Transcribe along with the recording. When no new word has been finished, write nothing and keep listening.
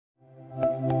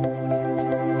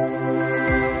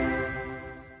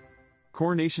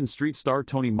Coronation Street star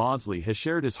Tony Maudsley has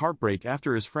shared his heartbreak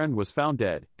after his friend was found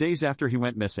dead, days after he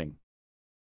went missing.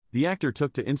 The actor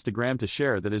took to Instagram to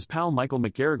share that his pal Michael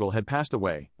McGarrigle had passed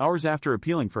away, hours after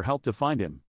appealing for help to find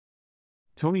him.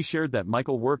 Tony shared that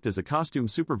Michael worked as a costume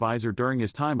supervisor during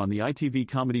his time on the ITV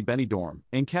comedy Benidorm,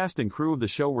 and cast and crew of the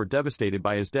show were devastated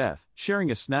by his death.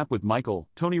 Sharing a snap with Michael,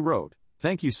 Tony wrote,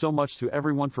 "Thank you so much to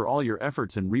everyone for all your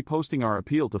efforts in reposting our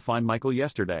appeal to find Michael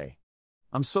yesterday.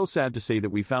 I'm so sad to say that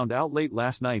we found out late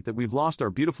last night that we've lost our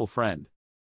beautiful friend.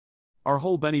 Our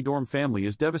whole Benidorm family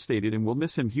is devastated and will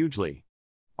miss him hugely.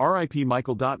 R.I.P.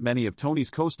 Michael." Many of Tony's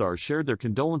co-stars shared their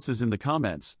condolences in the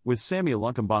comments, with Samia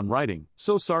Longchambon writing,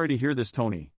 "So sorry to hear this,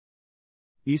 Tony."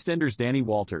 EastEnders Danny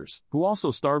Walters, who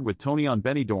also starred with Tony on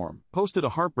Benidorm, posted a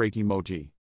heartbreak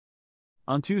emoji.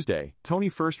 On Tuesday, Tony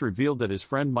first revealed that his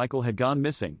friend Michael had gone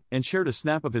missing, and shared a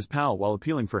snap of his pal while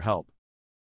appealing for help.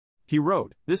 He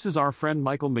wrote, "This is our friend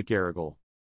Michael McGarrigle.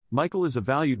 Michael is a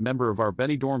valued member of our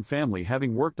Benidorm family,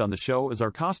 having worked on the show as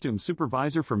our costume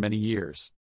supervisor for many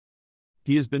years.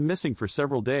 He has been missing for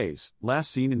several days, last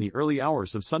seen in the early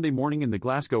hours of Sunday morning in the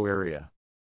Glasgow area.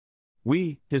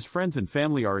 We, his friends and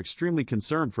family, are extremely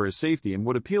concerned for his safety and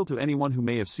would appeal to anyone who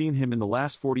may have seen him in the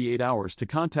last 48 hours to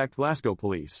contact Glasgow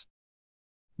police."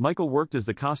 Michael worked as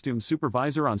the costume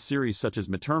supervisor on series such as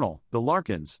Maternal, The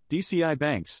Larkins, DCI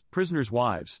Banks, Prisoners'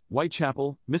 Wives,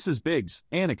 Whitechapel, Mrs. Biggs,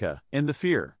 Annika, and The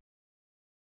Fear.